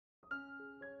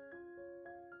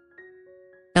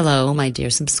Hello my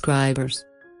dear subscribers.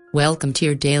 Welcome to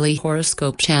your daily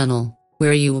horoscope channel,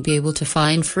 where you will be able to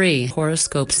find free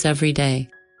horoscopes every day.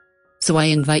 So I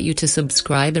invite you to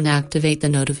subscribe and activate the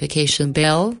notification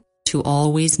bell, to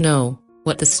always know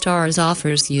what the stars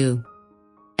offers you.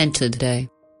 And today,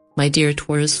 my dear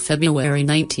Taurus February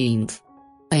 19th,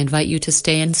 I invite you to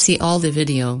stay and see all the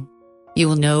video. You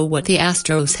will know what the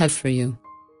Astros have for you.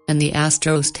 And the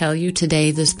Astros tell you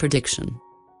today this prediction.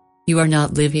 You are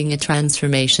not living a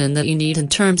transformation that you need in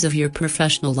terms of your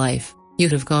professional life. You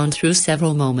have gone through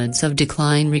several moments of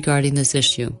decline regarding this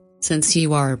issue, since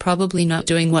you are probably not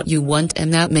doing what you want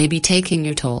and that may be taking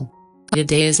your toll.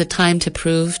 Today is a time to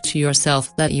prove to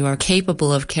yourself that you are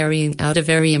capable of carrying out a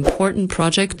very important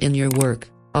project in your work.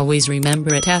 Always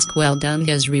remember, a task well done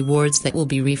has rewards that will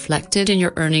be reflected in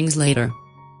your earnings later.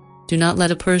 Do not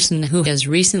let a person who has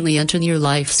recently entered your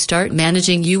life start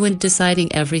managing you and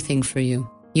deciding everything for you.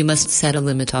 You must set a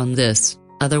limit on this,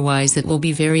 otherwise it will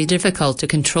be very difficult to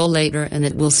control later and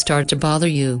it will start to bother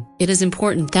you. It is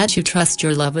important that you trust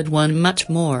your loved one much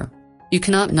more. You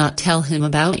cannot not tell him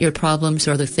about your problems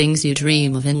or the things you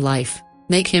dream of in life.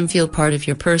 Make him feel part of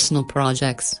your personal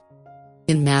projects.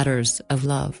 In matters of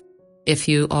love, if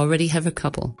you already have a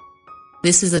couple,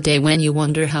 this is a day when you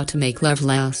wonder how to make love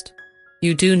last.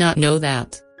 You do not know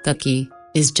that the key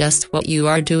is just what you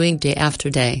are doing day after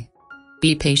day.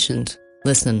 Be patient.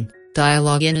 Listen,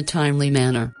 dialogue in a timely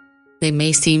manner. They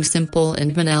may seem simple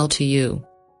and banal to you,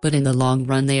 but in the long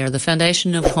run they are the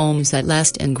foundation of homes that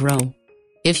last and grow.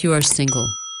 If you are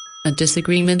single, a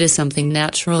disagreement is something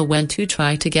natural when two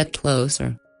try to get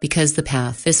closer, because the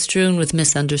path is strewn with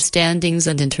misunderstandings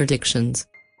and interdictions.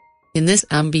 In this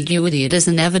ambiguity it is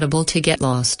inevitable to get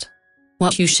lost.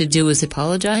 What you should do is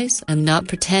apologize and not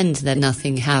pretend that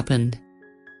nothing happened.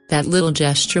 That little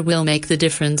gesture will make the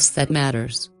difference that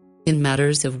matters. In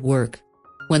matters of work,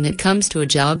 when it comes to a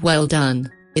job well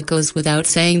done, it goes without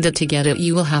saying that to get it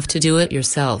you will have to do it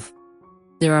yourself.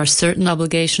 There are certain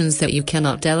obligations that you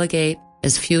cannot delegate,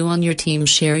 as few on your team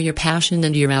share your passion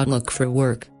and your outlook for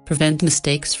work. Prevent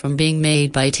mistakes from being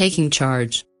made by taking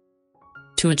charge.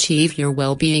 To achieve your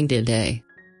well-being today.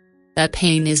 That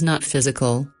pain is not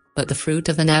physical, but the fruit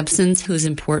of an absence whose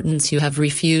importance you have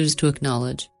refused to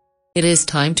acknowledge. It is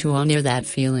time to honor that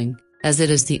feeling, as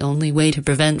it is the only way to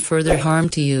prevent further harm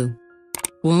to you.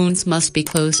 Wounds must be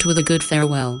closed with a good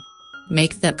farewell.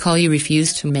 Make that call you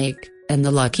refused to make, and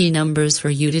the lucky numbers for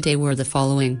you today were the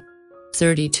following: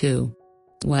 32,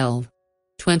 12,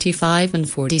 25 and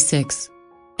 46.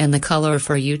 And the color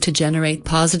for you to generate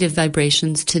positive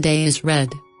vibrations today is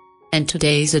red. And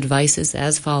today's advice is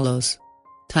as follows.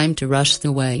 Time to rush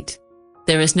the wait.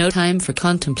 There is no time for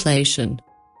contemplation,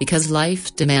 because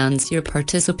life demands your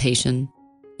participation.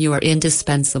 You are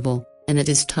indispensable, and it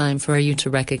is time for you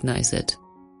to recognize it.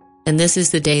 And this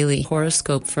is the daily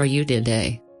horoscope for you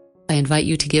today. I invite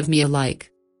you to give me a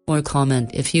like, or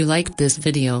comment if you liked this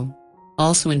video.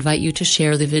 Also invite you to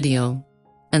share the video,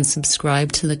 and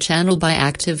subscribe to the channel by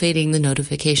activating the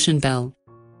notification bell,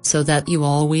 so that you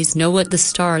always know what the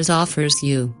stars offers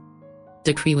you.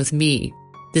 Decree with me.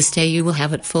 This day you will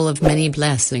have it full of many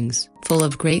blessings, full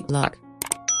of great luck.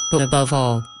 But above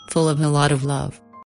all, full of a lot of love.